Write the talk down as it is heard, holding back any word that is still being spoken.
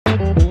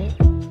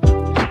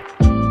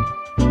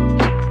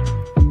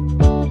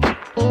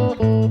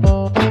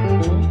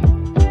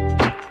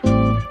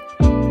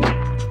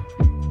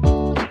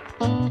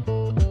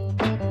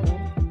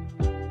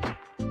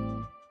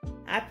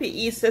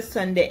Easter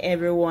Sunday,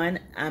 everyone.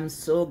 I'm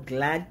so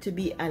glad to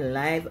be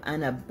alive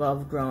and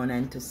above ground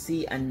and to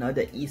see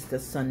another Easter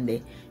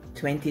Sunday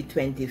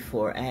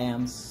 2024. I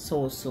am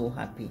so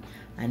happy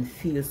and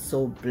feel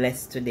so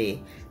blessed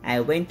today. I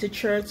went to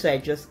church, so I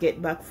just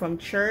get back from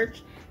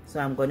church. So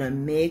I'm gonna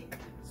make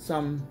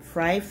some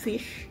fried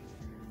fish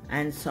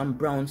and some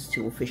brown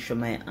stew fish for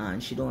my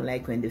aunt. She don't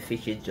like when the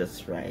fish is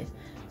just fried.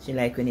 She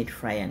like when it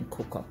fry and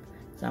cook up.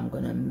 So I'm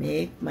gonna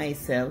make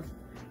myself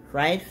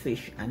fried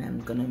fish and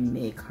I'm gonna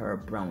make her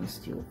brown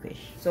stew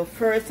fish. So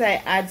first I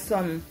add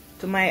some,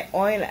 to my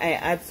oil I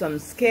add some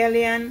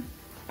scallion,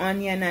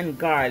 onion and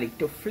garlic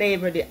to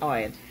flavor the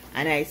oil.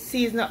 And I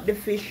season up the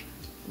fish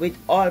with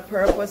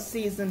all-purpose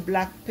seasoned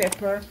black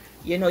pepper.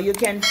 You know, you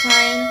can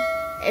find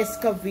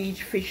escovitch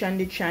fish on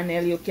the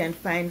channel, you can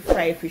find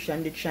fried fish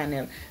on the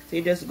channel. So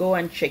you just go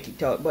and check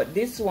it out. But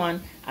this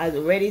one is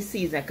already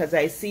seasoned because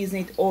I season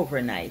it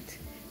overnight.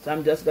 So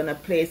I'm just gonna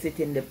place it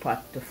in the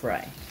pot to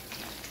fry.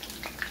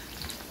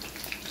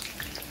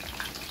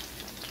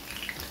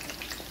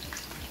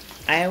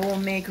 I will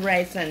make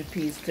rice and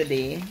peas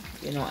today.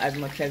 You know, as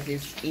much as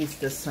it's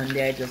Easter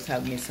Sunday, I just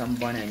have me some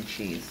bun and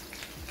cheese.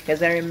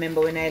 Because I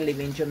remember when I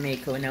lived in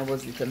Jamaica, when I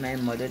was little, my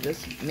mother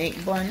just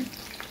make bun.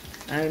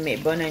 And we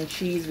make bun and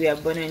cheese. We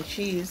have bun and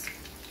cheese.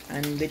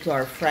 And with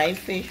our fried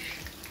fish.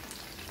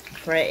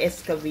 Fried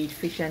escovitch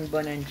fish and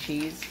bun and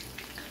cheese.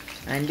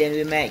 And then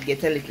we might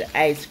get a little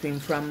ice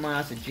cream from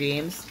Master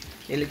James.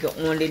 The little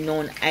only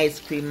known ice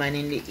cream man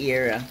in the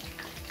area.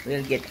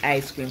 We'll get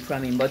ice cream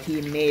from him. But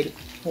he made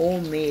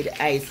homemade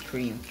ice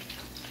cream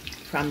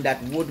from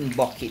that wooden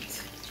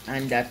bucket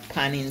and that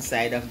pan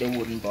inside of the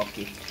wooden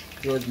bucket.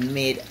 It was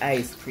made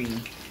ice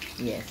cream,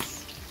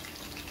 yes.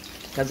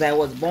 Because I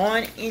was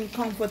born in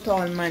Comfort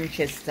Hall,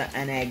 Manchester,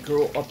 and I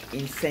grew up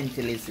in St.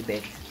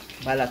 Elizabeth,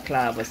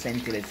 Balaclava,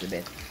 St.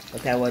 Elizabeth.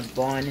 But I was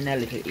born in a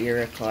little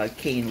area called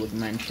Canewood,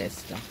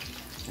 Manchester,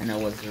 and I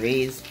was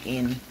raised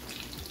in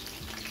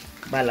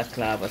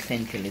Balaclava,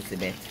 St.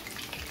 Elizabeth.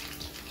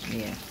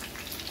 Yeah.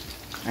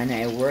 And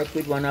I worked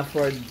with one of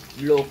our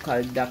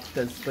local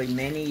doctors for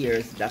many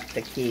years,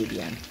 Dr.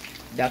 Cadian,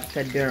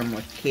 Dr.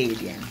 Dermot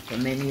Cadian, for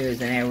many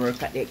years. And I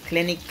work at the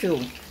clinic too,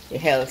 the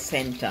health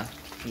center,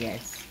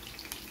 yes.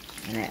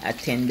 And I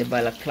attend the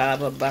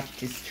Balaclava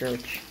Baptist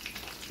Church.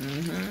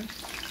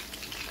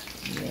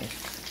 Yes.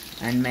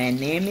 And my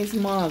name is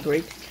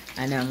Margaret,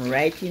 and I'm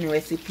writing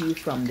recipe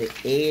from the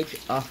age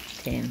of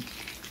 10.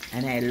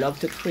 And I love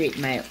to create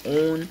my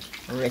own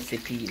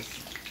recipes.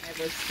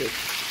 Never stick.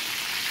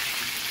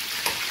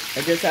 I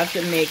just have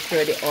to make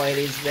sure the oil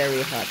is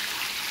very hot.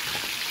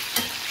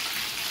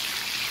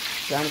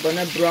 So I'm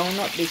gonna brown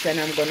up this and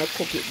I'm gonna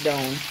cook it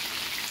down.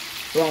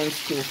 Brown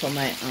stew for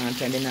my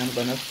aunt, and then I'm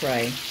gonna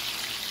fry.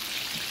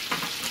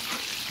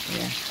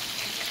 Yeah.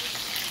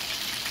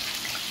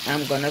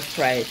 I'm gonna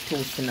fry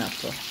 2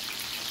 snapper.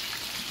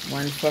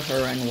 One for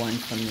her and one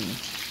for me.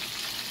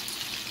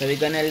 So we're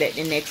gonna let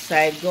the next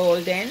side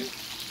golden,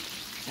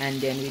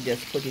 and then we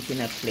just put it in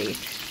a plate.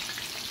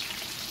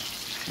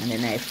 And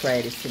then I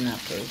fry the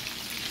snapper.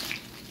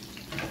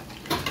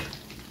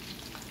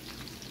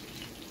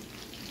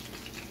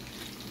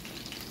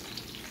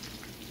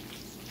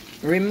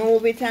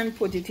 Remove it and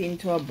put it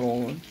into a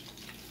bowl.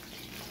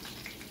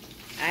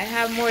 I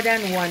have more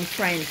than one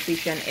frying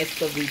fish and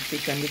escovitch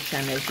fish on the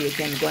channel, so you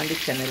can go on the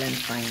channel and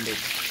find it.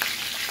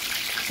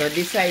 So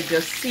this I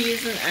just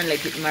season and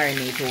let it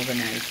marinate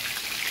overnight.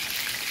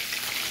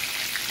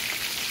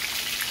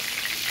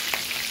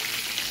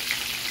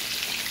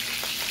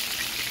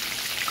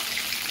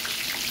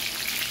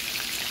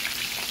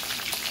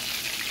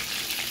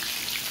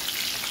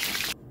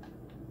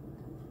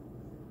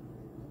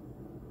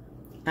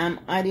 I'm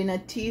adding a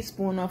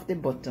teaspoon of the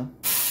butter.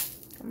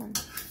 Come on.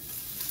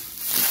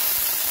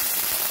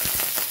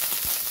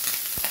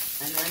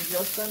 And I'm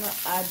just gonna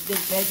add the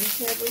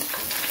vegetable.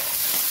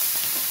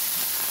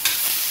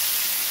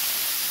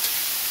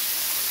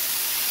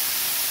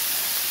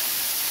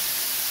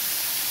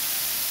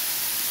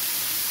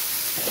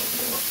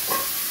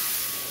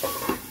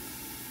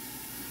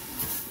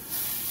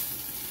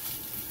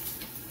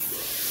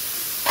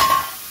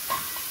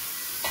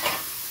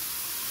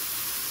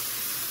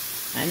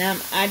 And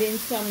I'm adding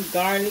some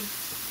garlic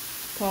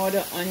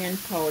powder, onion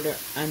powder,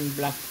 and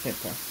black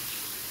pepper.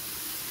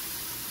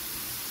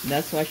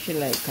 That's what she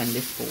likes on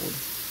this food.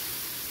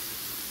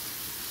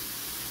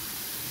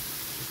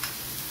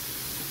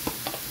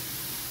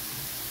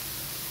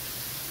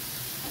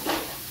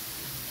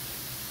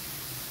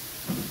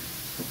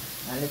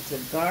 A little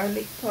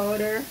garlic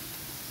powder,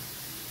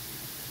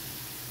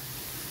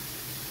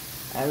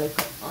 a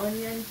little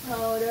onion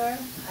powder,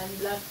 and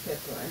black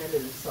pepper, and a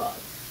little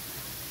salt.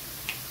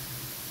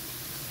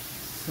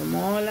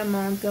 Small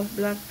amount of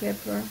black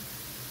pepper.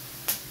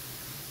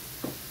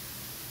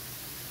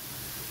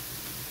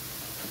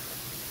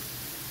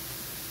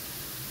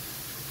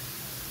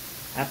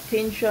 A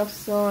pinch of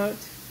salt.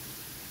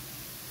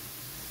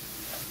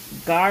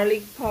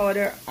 Garlic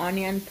powder,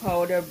 onion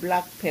powder,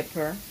 black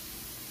pepper,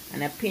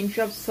 and a pinch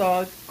of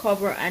salt.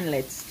 Cover and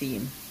let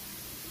steam.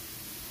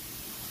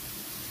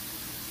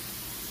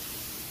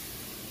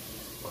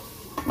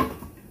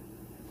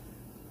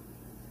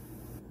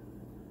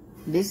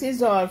 This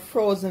is all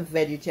frozen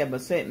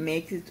vegetables, so it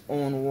makes its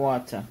own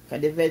water.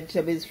 Because the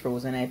vegetable is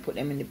frozen, I put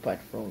them in the pot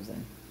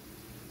frozen.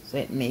 So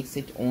it makes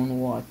its own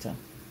water.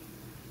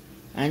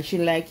 And she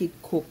like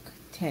it cooked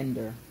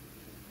tender.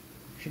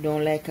 She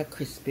don't like a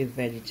crispy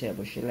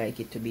vegetable. She like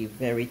it to be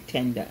very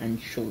tender and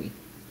chewy.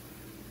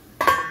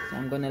 So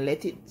I'm going to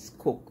let it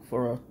cook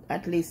for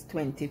at least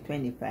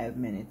 20-25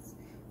 minutes.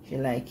 She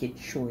like it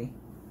chewy.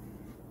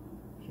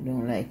 She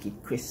don't like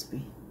it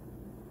crispy.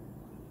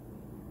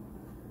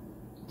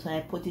 So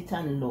I put it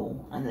on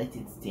low and let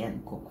it stay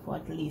and cook for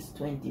at least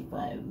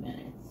 25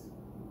 minutes.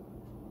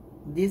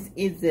 This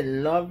is the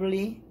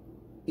lovely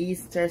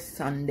Easter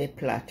Sunday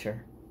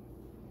platter.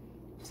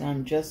 So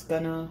I'm just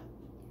gonna,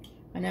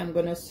 and I'm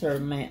gonna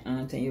serve my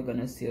aunt, and you're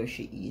gonna see how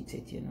she eats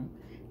it, you know.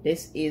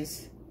 This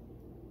is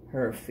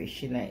her fish.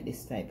 She like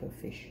this type of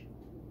fish.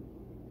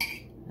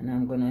 And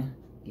I'm gonna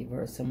give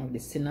her some of the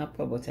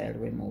sinapa, but I'll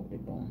remove the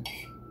bone.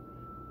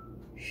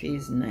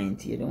 She's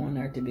 90. You don't want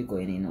her to be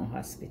going in a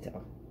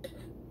hospital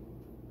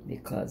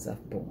because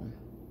of bone.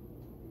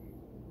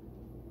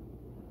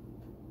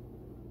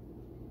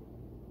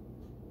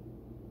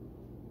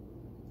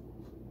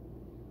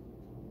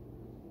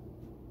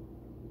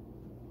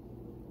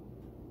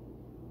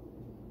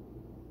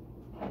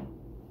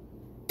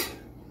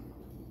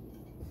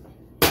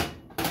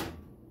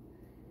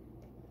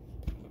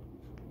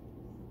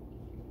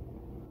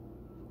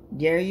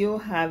 There you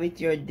have it,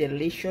 your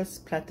delicious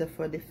platter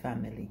for the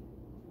family.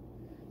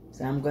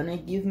 So I'm gonna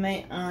give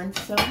my aunt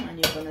some, and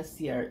you're gonna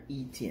see her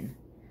eating.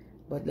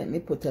 But let me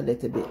put a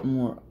little bit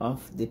more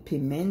of the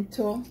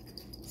pimento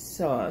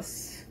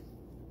sauce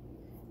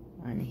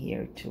on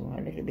here too.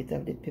 A little bit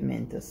of the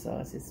pimento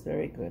sauce. It's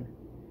very good.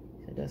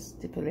 So just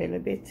dip a little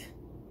bit.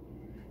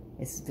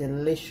 It's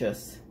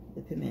delicious,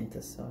 the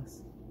pimento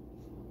sauce.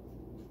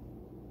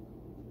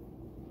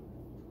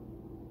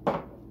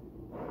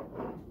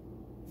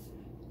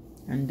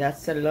 And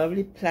that's a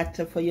lovely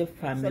platter for your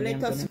family. So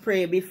let us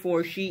pray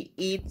before she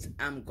eats.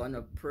 I'm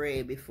gonna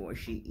pray before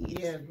she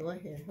eats. Yeah, go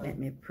ahead. Let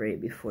me pray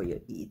before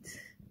you eat.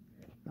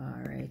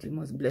 All right, you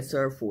must bless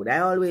her food. I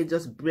always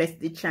just bless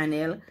the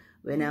channel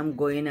when I'm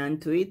going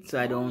onto it, so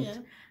I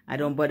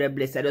don't bother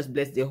bless. I just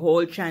bless the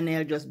whole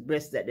channel. Just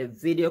bless that the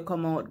video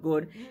come out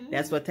good.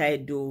 That's what I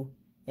do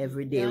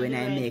every day when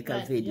I make a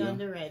video. You're on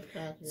the right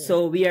path, yeah.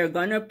 So we are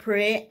gonna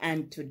pray,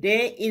 and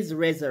today is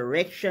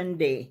Resurrection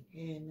Day.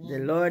 Amen. The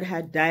Lord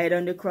had died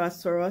on the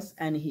cross for us,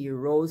 and he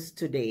rose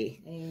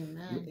today.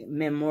 Amen.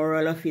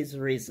 Memorial of his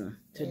risen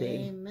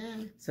today.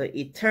 Amen. So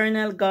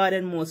eternal God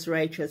and most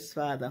righteous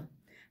Father,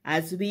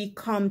 as we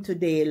come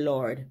today,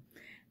 Lord,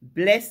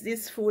 bless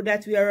this food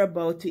that we are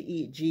about to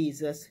eat,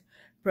 Jesus.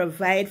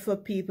 Provide for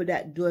people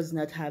that does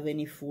not have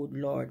any food,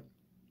 Lord.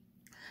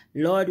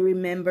 Lord,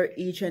 remember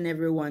each and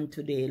every one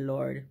today,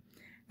 Lord.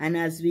 And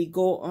as we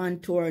go on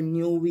to our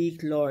new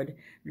week, Lord,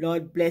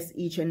 Lord, bless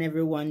each and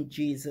every one,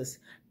 Jesus.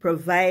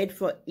 Provide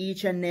for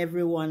each and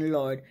every one,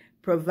 Lord.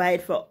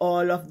 Provide for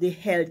all of the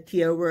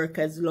healthcare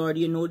workers, Lord.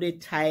 You know they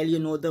toil, you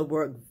know they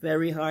work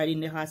very hard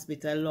in the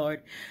hospital,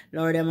 Lord.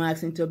 Lord, I'm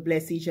asking to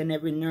bless each and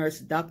every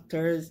nurse,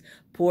 doctors,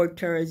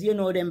 porters. You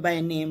know them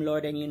by name,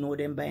 Lord, and you know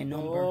them by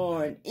number.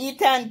 Lord,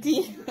 eat,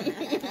 auntie.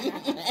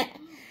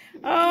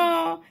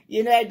 Oh,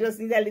 you know, I just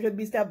need a little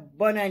bit of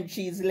bun and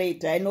cheese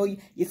later. I know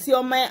you see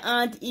how my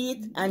aunt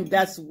eat, and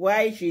that's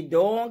why she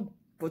don't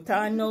put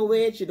on no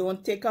weight. She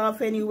don't take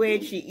off any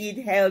weight. She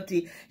eat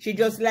healthy. She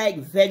just like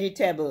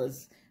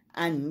vegetables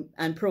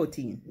and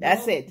protein.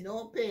 That's it.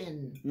 No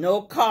pain.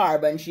 No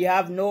carb, and she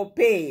have no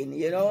pain,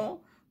 you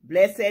know.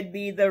 Blessed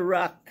be the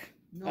rock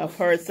of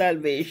her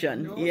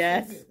salvation. No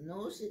yes. Sickness,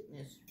 no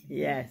sickness.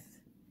 Yes.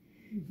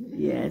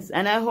 Yes,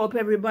 and I hope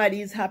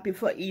everybody is happy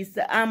for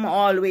Easter. I'm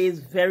always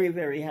very,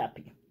 very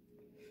happy.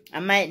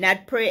 I might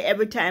not pray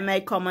every time I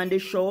come on the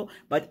show,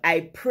 but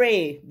I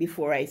pray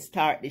before I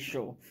start the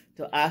show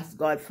to ask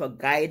God for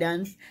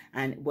guidance,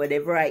 and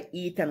whatever I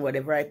eat and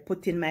whatever I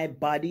put in my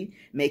body,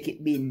 make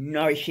it be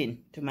nourishing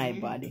to my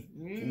body.